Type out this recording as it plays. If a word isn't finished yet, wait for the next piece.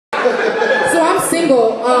So I'm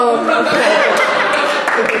single,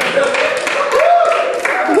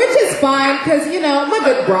 which is fine, because, you know, my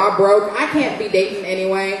good bra broke. I can't be dating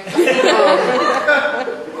anyway.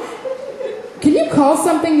 Can you call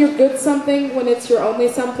something your good something when it's your only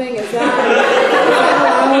something? Is that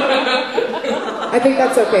allowed? I think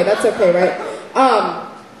that's okay. That's okay, right?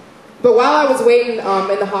 But while I was waiting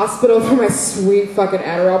in the hospital for my sweet fucking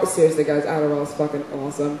Adderall, but seriously guys, Adderall is fucking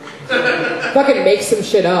awesome. Fucking make some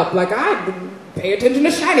shit up. Like, I pay attention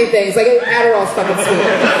to shiny things. Like, Adderall's fucking sweet.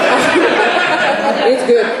 It's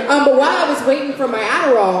good. But while I was waiting for my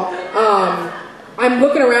Adderall, I'm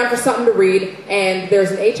looking around for something to read, and there's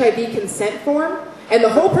an HIV consent form. And the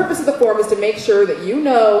whole purpose of the form is to make sure that you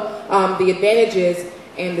know the advantages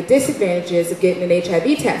and the disadvantages of getting an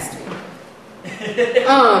HIV test.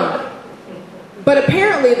 But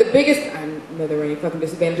apparently the biggest, I know there were any fucking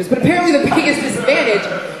disadvantages, but apparently the biggest disadvantage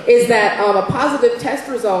is that a positive test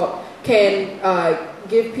result can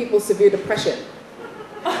give people severe depression.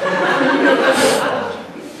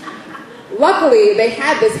 Luckily, they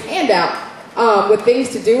had this handout with things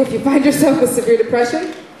to do if you find yourself with severe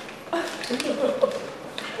depression.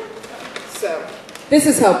 So, this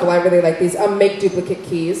is helpful. I really like these. Make duplicate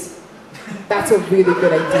keys. That's a really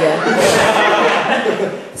good idea.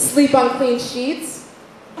 Sleep on clean sheets,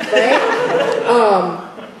 right?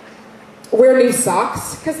 Wear new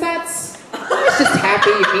socks, because it's just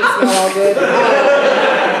happy, your feet smell all good.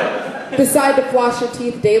 Decide to floss your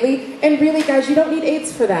teeth daily. And really, guys, you don't need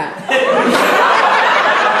AIDS for that.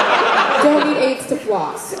 Don't need AIDS to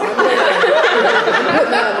floss. I'm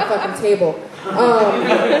putting that on the fucking table.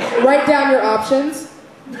 Write down your options.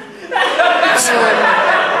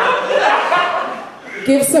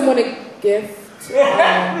 Give someone a gift.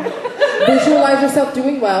 Visualize yourself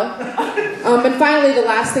doing well. And finally, the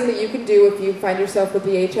last thing that you can do if you find yourself with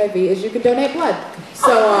the HIV is you can donate blood.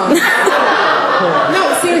 So,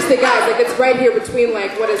 no, seriously, guys, like, it's right here between,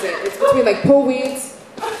 like, what is it? It's between, like, pull weeds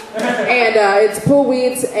and, it's pull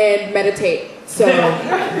weeds and meditate. So,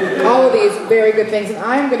 all of these very good things. And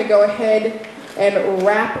I'm going to go ahead and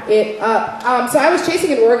wrap it up. So I was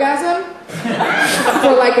chasing an orgasm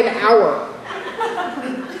for, like, an hour.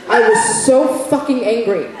 I was so fucking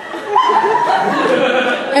angry.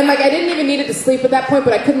 And, like, I didn't even need it to sleep at that point,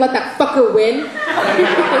 but I couldn't let that fucker win.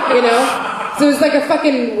 You know? So it was like a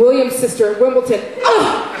fucking Williams sister at Wimbledon.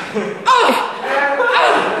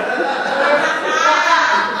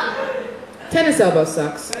 Tennis elbow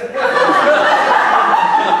sucks.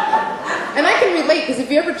 And I can relate, because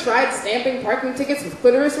have you ever tried stamping parking tickets with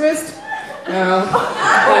clitoris wrist? No.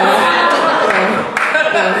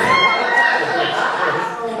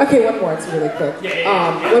 Okay, one more, it's really quick.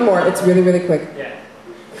 One more, it's really, really quick.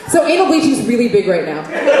 So anal bleaching is really big right now.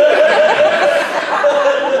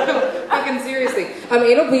 Fucking seriously.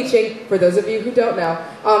 Anal bleaching, for those of you who don't know,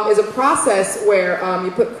 is a process where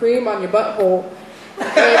you put cream on your butthole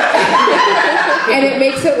and it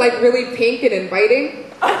makes it, like, really pink and inviting.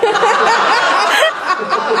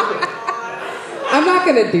 I'm not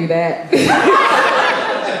gonna do that.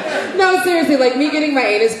 No, seriously, like, me getting my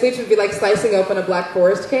anus bleached would be like slicing open a Black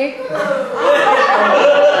Forest cake.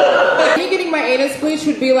 Me getting my anus bleached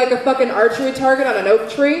would be like a fucking archery target on an oak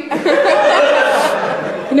tree.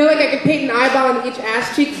 You know, like, I could paint an eyeball on each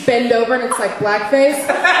ass cheek, bend over, and it's like blackface.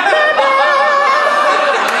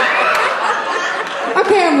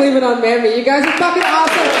 Okay, I'm leaving on Mammy. You guys are fucking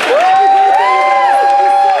awesome.